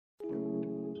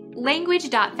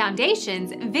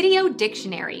Language.Foundation's Video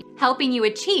Dictionary, helping you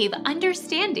achieve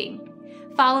understanding.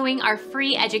 Following our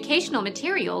free educational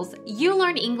materials, you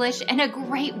learn English in a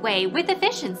great way with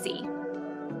efficiency.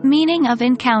 Meaning of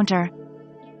encounter.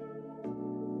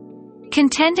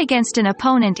 Contend against an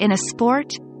opponent in a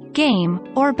sport, game,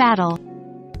 or battle.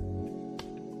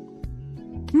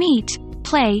 Meet,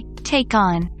 play, take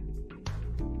on.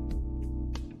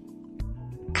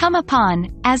 Come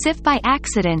upon, as if by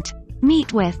accident,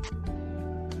 meet with.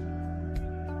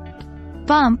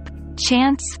 Bump,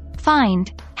 chance,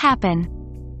 find, happen.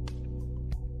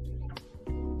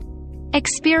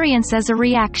 Experience as a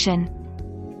reaction.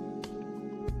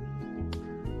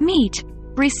 Meet,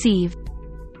 receive.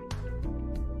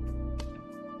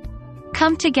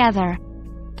 Come together.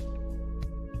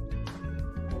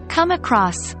 Come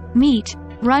across, meet,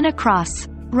 run across,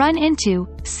 run into,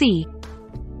 see.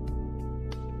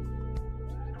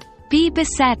 Be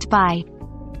beset by.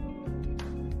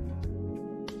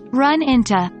 Run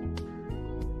into.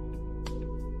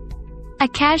 A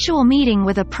casual meeting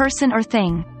with a person or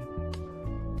thing.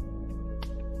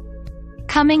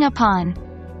 Coming upon.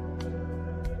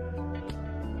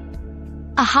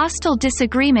 A hostile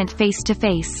disagreement face to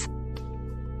face.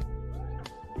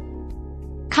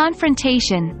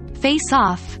 Confrontation,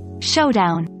 face-off,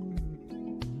 showdown.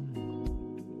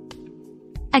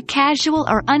 A casual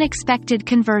or unexpected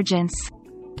convergence.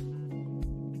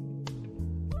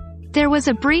 There was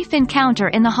a brief encounter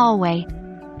in the hallway.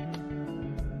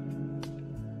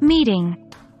 Meeting.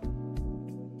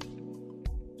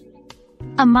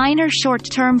 A minor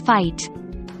short-term fight.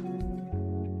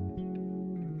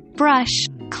 Brush,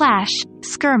 clash,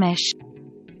 skirmish.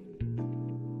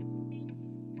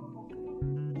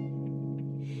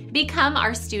 Become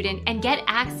our student and get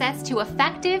access to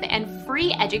effective and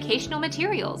free educational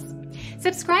materials.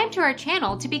 Subscribe to our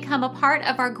channel to become a part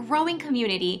of our growing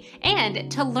community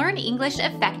and to learn English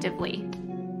effectively.